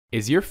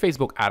Is your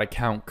Facebook ad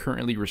account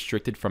currently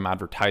restricted from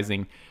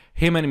advertising?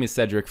 Hey, my name is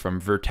Cedric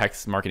from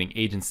Vertex Marketing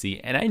Agency,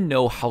 and I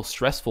know how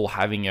stressful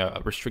having a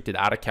restricted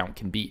ad account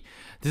can be.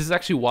 This is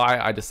actually why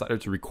I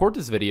decided to record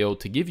this video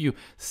to give you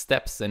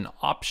steps and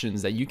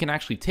options that you can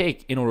actually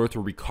take in order to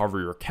recover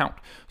your account.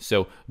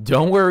 So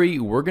don't worry,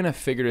 we're gonna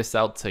figure this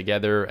out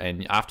together,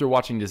 and after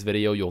watching this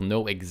video, you'll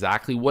know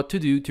exactly what to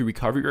do to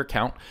recover your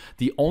account.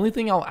 The only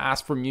thing I'll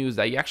ask from you is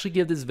that you actually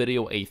give this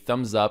video a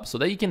thumbs up so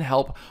that you can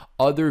help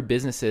other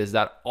businesses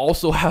that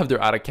also have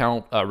their ad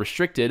account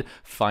restricted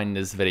find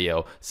this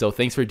video. So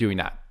thanks for doing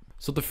that.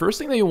 So the first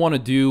thing that you want to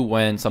do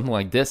when something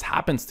like this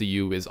happens to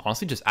you is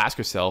honestly just ask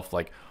yourself,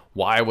 like,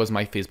 why was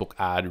my Facebook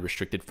ad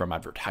restricted from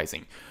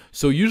advertising?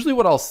 So usually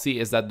what I'll see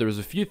is that there's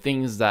a few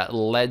things that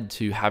led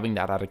to having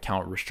that ad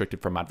account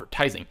restricted from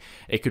advertising.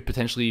 It could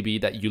potentially be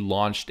that you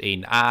launched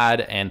an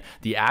ad and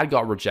the ad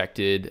got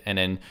rejected, and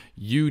then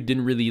you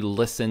didn't really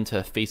listen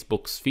to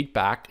Facebook's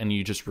feedback and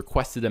you just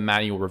requested a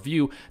manual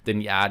review, then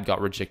the ad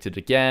got rejected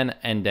again,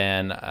 and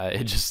then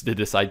they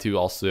decide to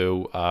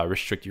also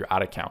restrict your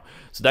ad account.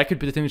 So that could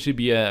potentially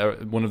be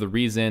one of the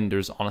reasons.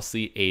 There's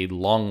honestly a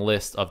long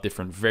list of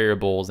different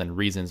variables and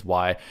reasons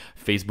why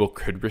Facebook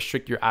could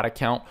restrict your ad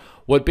account.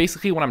 What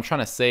I'm trying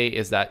to say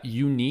is that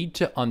you need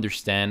to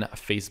understand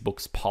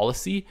Facebook's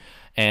policy.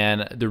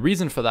 And the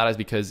reason for that is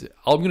because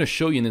I'm going to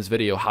show you in this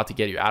video how to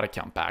get your ad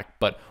account back.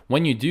 But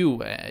when you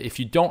do, if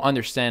you don't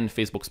understand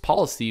Facebook's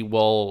policy,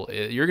 well,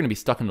 you're going to be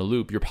stuck in a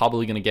loop. You're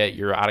probably going to get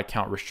your ad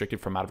account restricted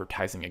from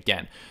advertising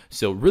again.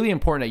 So really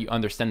important that you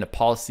understand the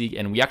policy.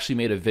 And we actually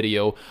made a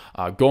video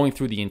going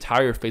through the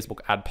entire Facebook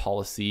ad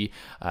policy.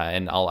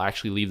 And I'll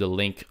actually leave the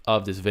link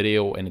of this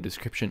video in the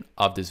description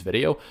of this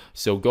video.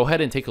 So go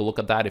ahead and take a look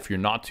at that if you're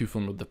not too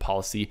familiar with the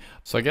policy.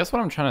 So I guess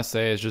what I'm trying to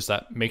say is just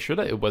that make sure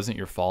that it wasn't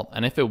your fault.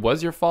 And if it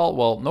was your fault,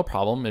 well, no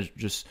problem. It's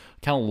just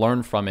kind of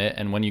learn from it,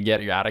 and when you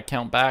get your ad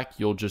account back,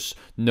 you'll just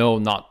know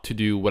not to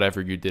do whatever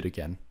you did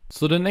again.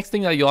 So the next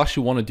thing that you'll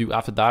actually want to do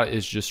after that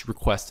is just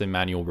request a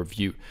manual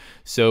review.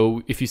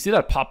 So if you see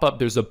that pop up,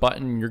 there's a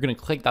button, you're going to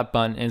click that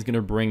button and it's going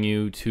to bring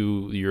you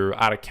to your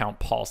ad account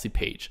policy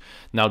page.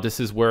 Now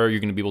this is where you're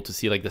going to be able to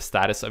see like the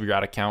status of your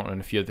ad account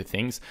and a few other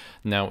things.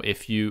 Now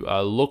if you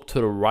look to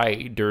the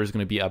right, there's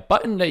going to be a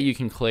button that you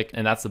can click,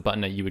 and that's the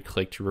button that you would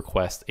click to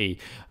request a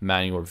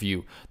manual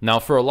review. Now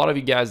for a lot of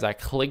you guys that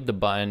click the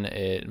button,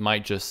 it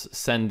might just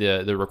send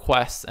the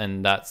request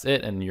and that's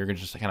it, and you're going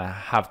to just kind of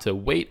have to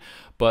wait.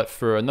 But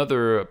for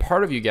another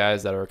part of you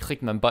guys that are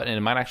clicking that button, it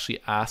might actually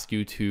ask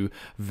you to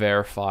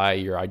verify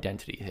your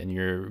identity, and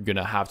you're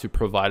gonna have to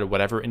provide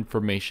whatever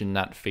information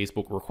that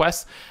Facebook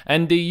requests.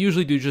 And they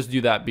usually just do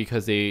that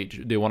because they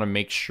want to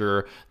make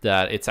sure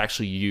that it's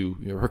actually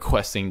you're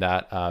requesting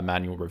that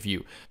manual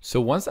review. So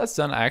once that's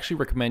done, I actually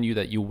recommend you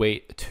that you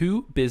wait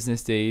 2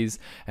 business days.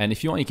 And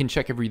if you want, you can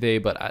check every day,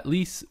 but at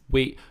least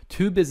wait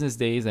 2 business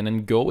days and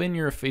then go in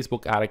your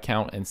Facebook ad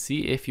account and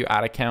see if your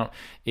ad account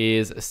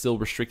is still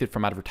restricted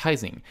from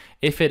advertising.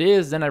 If it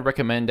is, then I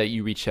recommend that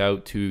you reach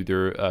out to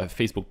their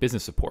Facebook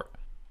business support.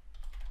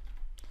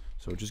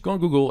 So just go on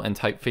Google and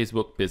type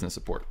Facebook business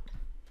support.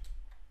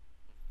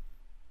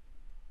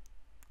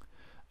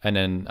 And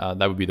then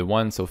that would be the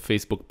one, so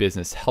Facebook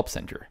Business Help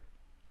Center.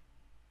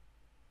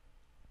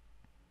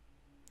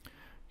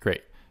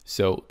 Great.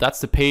 So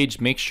that's the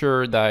page. Make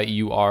sure that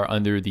you are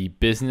under the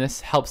Business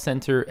Help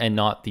Center and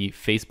not the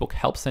Facebook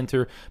Help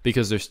Center,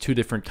 because there's 2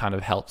 different kind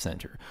of help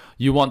center.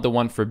 You want the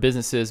one for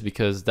businesses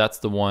because that's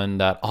the one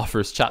that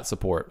offers chat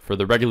support. For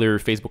the regular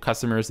Facebook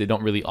customers, they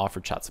don't really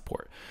offer chat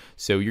support.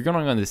 So you're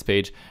going on this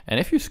page, and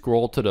if you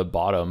scroll to the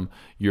bottom,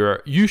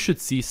 you should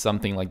see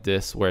something like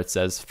this where it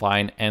says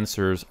find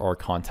answers or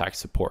contact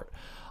support.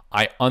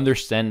 I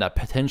understand that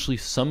potentially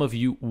some of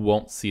you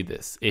won't see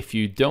this. If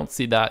you don't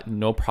see that,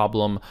 no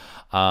problem.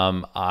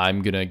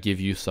 I'm gonna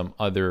give you some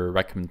other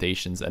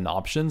recommendations and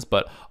options,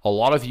 but a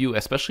lot of you,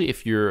 especially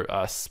if you're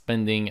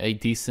spending a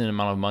decent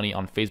amount of money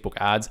on Facebook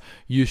ads,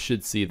 you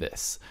should see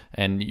this,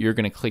 and you're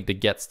gonna click the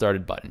Get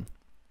Started button.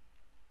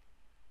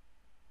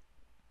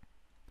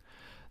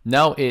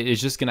 Now it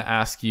is just going to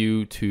ask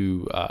you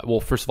to,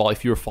 well, first of all,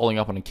 if you're following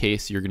up on a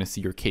case, you're going to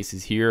see your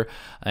cases here,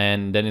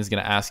 and then it's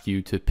going to ask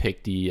you to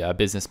pick the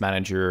business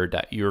manager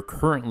that you're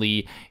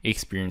currently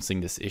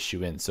experiencing this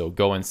issue in. So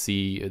go and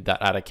see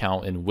that ad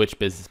account and which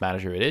business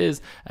manager it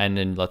is, and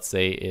then let's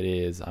say it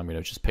is, I'm going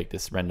to just pick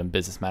this random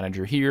business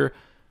manager here.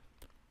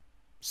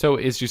 So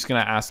it's just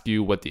going to ask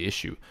you what the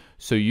issue.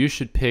 So you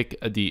should pick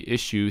the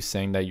issue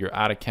saying that your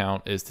ad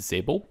account is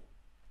disabled.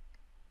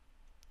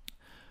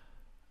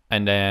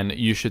 And then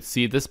you should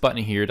see this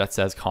button here that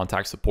says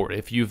contact support.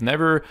 If you've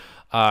never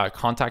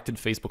contacted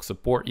Facebook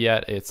support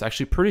yet, it's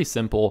actually pretty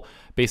simple.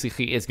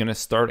 Basically, it's gonna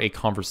start a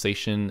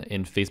conversation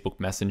in Facebook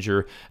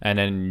Messenger, and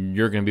then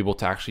you're gonna be able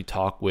to actually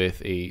talk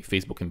with a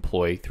Facebook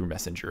employee through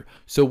Messenger.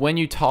 So when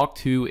you talk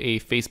to a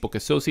Facebook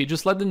associate,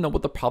 just let them know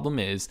what the problem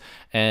is,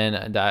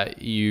 and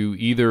that you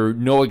either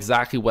know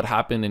exactly what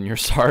happened and you're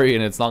sorry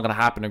and it's not gonna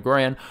happen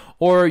again,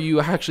 or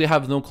you actually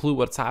have no clue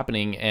what's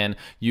happening and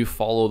you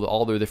follow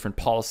all their different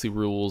policy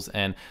rules pixels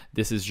and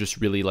this is just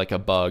really like a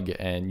bug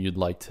and you'd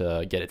like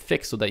to get it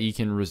fixed so that you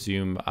can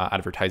resume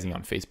advertising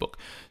on Facebook.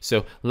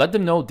 So let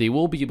them know. They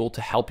will be able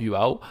to help you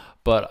out,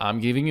 but I'm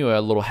giving you a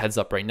little heads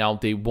up right now.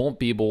 They won't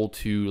be able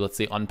to, let's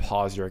say,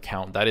 unpause your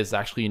account. That is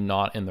actually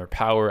not in their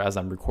power as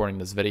I'm recording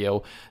this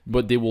video.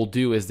 What they will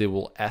do is they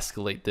will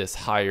escalate this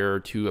higher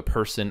to a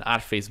person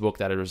at Facebook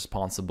that is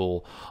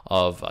responsible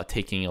of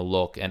taking a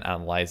look and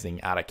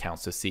analyzing ad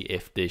accounts to see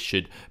if they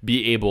should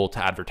be able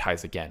to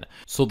advertise again.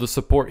 So the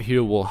support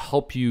here will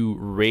help you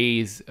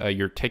raise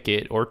your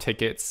ticket or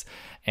tickets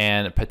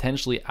and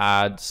potentially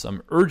add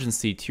some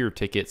urgency to your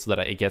ticket so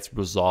that it gets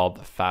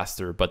resolved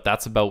faster. But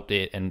that's about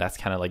it, and that's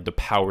kind of like the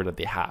power that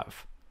they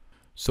have.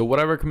 So what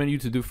I recommend you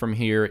to do from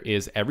here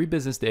is every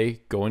business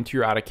day, go into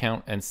your ad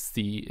account and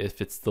see if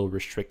it's still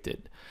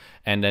restricted.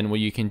 And then what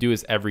you can do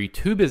is every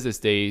 2 business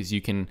days, you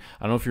can,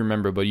 I don't know if you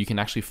remember, but you can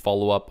actually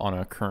follow up on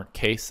a current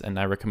case. And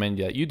I recommend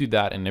that you do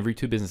that. And every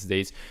 2 business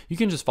days, you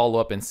can just follow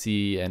up and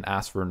see and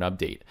ask for an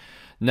update.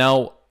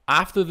 Now,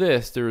 after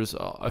this, there's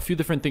a few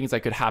different things that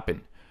could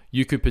happen.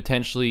 You could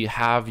potentially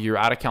have your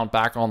ad account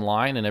back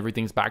online and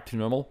everything's back to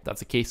normal. That's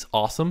the case,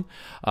 awesome.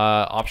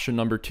 Option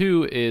number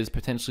 2 is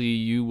potentially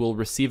you will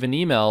receive an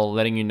email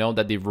letting you know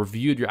that they've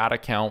reviewed your ad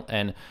account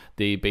and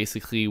they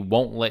basically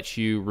won't let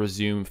you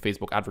resume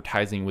Facebook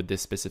advertising with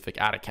this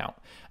specific ad account.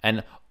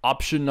 And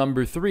option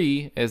number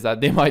 3 is that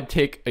they might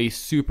take a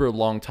super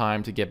long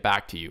time to get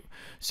back to you.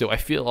 So I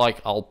feel like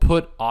I'll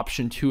put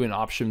option 2 and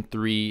option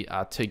 3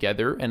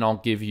 together and I'll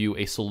give you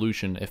a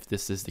solution if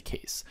this is the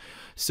case.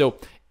 So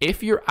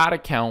if your ad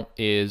account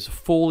is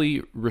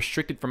fully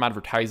restricted from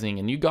advertising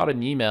and you got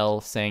an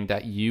email saying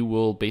that you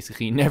will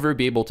basically never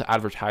be able to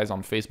advertise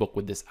on Facebook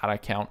with this ad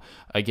account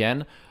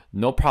again,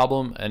 no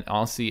problem. And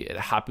honestly, it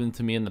happened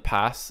to me in the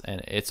past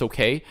and it's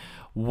okay.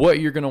 What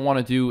you're going to want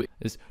to do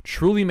is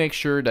truly make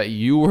sure that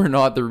you were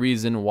not the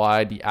reason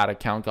why the ad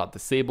account got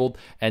disabled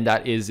and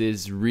that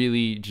is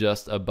really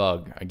just a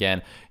bug.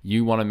 Again,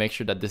 you want to make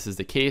sure that this is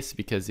the case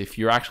because if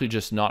you're actually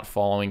just not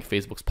following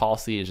Facebook's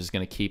policy, it's just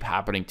going to keep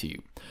happening to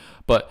you.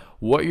 But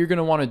what you're going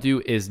to want to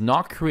do is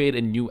not create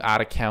a new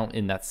ad account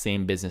in that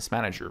same business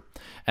manager.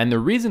 And the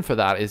reason for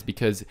that is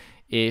because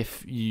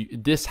if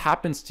this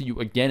happens to you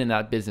again in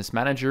that business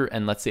manager,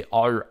 and let's say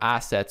all your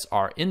assets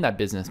are in that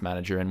business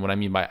manager, and what I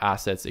mean by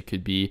assets, it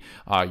could be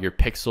your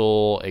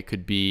pixel, it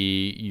could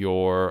be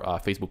your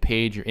Facebook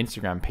page, your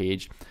Instagram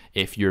page.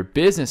 If your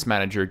business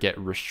manager get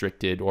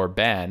restricted or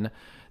banned,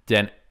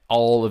 then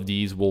all of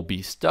these will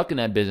be stuck in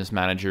that business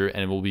manager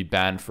and it will be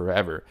banned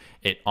forever.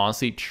 It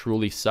honestly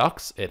truly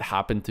sucks. It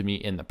happened to me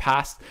in the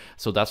past.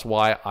 So that's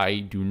why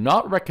I do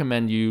not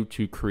recommend you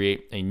to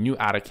create a new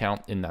ad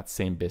account in that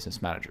same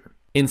business manager.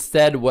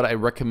 Instead, what I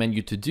recommend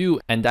you to do,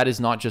 and that is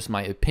not just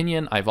my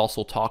opinion, I've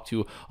also talked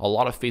to a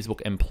lot of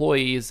Facebook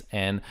employees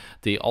and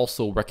they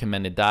also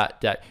recommended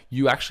that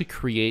you actually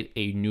create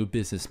a new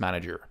business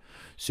manager.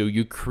 So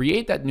you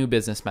create that new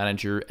business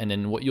manager, and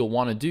then what you'll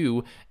want to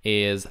do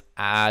is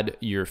add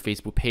your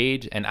Facebook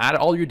page and add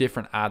all your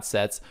different ad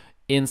sets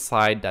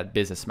inside that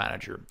business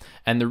manager.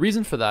 And the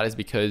reason for that is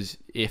because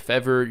if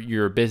ever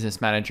your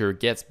business manager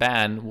gets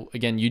banned,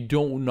 again, you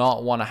do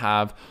not want to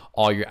have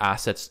all your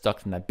assets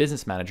stuck in that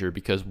business manager,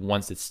 because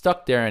once it's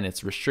stuck there and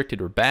it's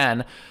restricted or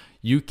banned,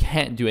 you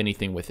can't do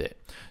anything with it.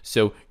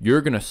 So you're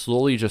going to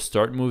slowly just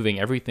start moving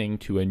everything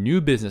to a new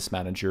business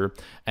manager,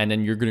 and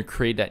then you're going to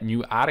create that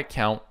new ad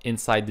account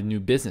inside the new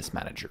business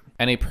manager.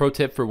 And a pro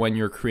tip for when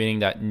you're creating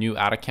that new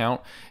ad account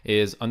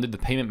is under the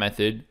payment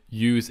method,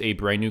 use a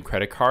brand new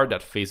credit card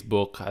that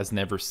Facebook has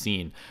never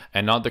seen,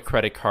 and not the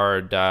credit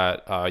card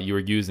that you were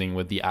using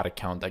with the ad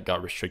account that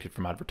got restricted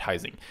from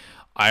advertising.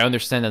 I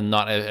understand that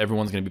not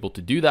everyone's going to be able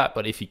to do that,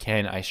 but if you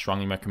can, I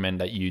strongly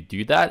recommend that you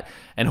do that.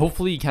 And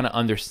hopefully you kind of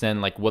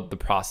understand like what the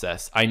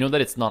process. I know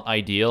that it's not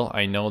ideal.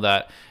 I know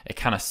that it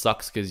kind of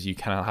sucks because you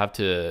kind of have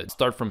to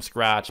start from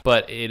scratch,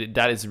 but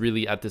that is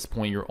really at this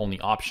point your only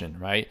option,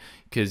 right?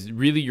 Because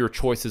really your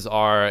choices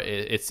are,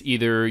 it's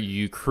either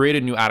you create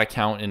a new ad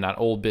account in that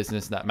old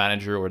business, that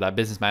manager, or that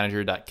business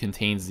manager that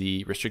contains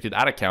the restricted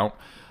ad account,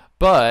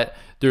 but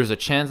there's a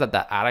chance that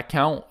that ad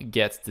account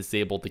gets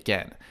disabled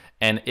again.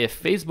 And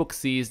if Facebook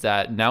sees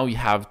that now you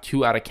have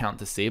 2 ad account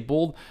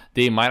disabled,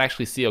 they might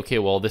actually see, okay,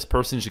 well, this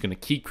person is going to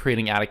keep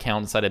creating ad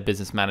accounts inside a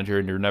business manager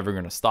and they're never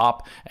going to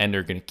stop, and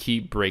they're going to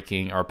keep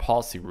breaking our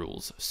policy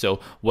rules. So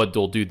what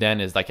they'll do then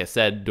is, like I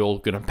said, they're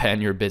going to ban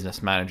your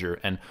business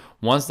manager. And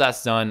once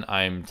that's done,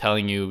 I'm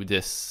telling you,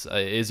 this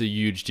is a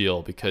huge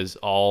deal, because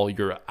all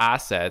your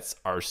assets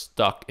are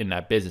stuck in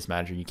that business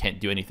manager. You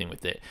can't do anything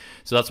with it.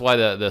 So that's why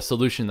the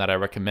solution that I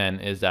recommend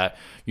is that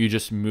you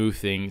just move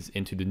things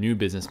into the new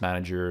business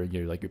manager,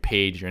 your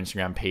page, your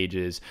Instagram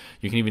pages.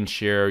 You can even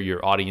share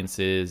your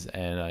audiences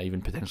and even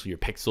potentially your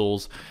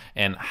pixels,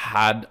 and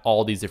add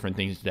all these different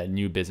things to that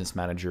new business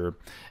manager,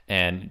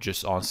 and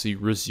just honestly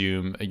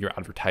resume your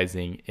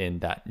advertising in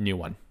that new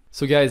one.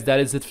 So guys, that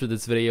is it for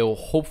this video.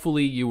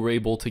 Hopefully you were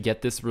able to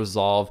get this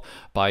resolved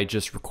by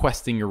just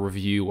requesting a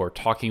review or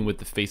talking with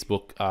the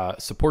Facebook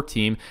support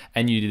team,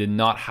 and you did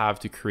not have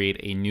to create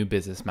a new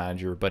business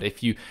manager. But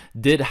if you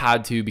did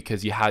had to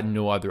because you had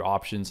no other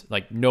options,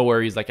 like no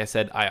worries. Like I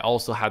said, I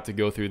also had to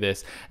go through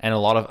this, and a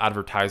lot of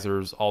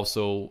advertisers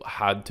also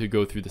had to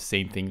go through the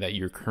same thing that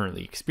you're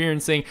currently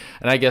experiencing.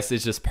 And I guess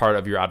it's just part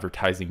of your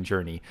advertising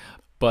journey.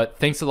 But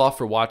thanks a lot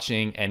for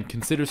watching, and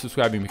consider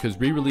subscribing because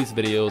we release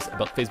videos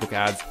about Facebook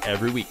ads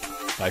every week.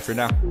 Bye for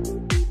now.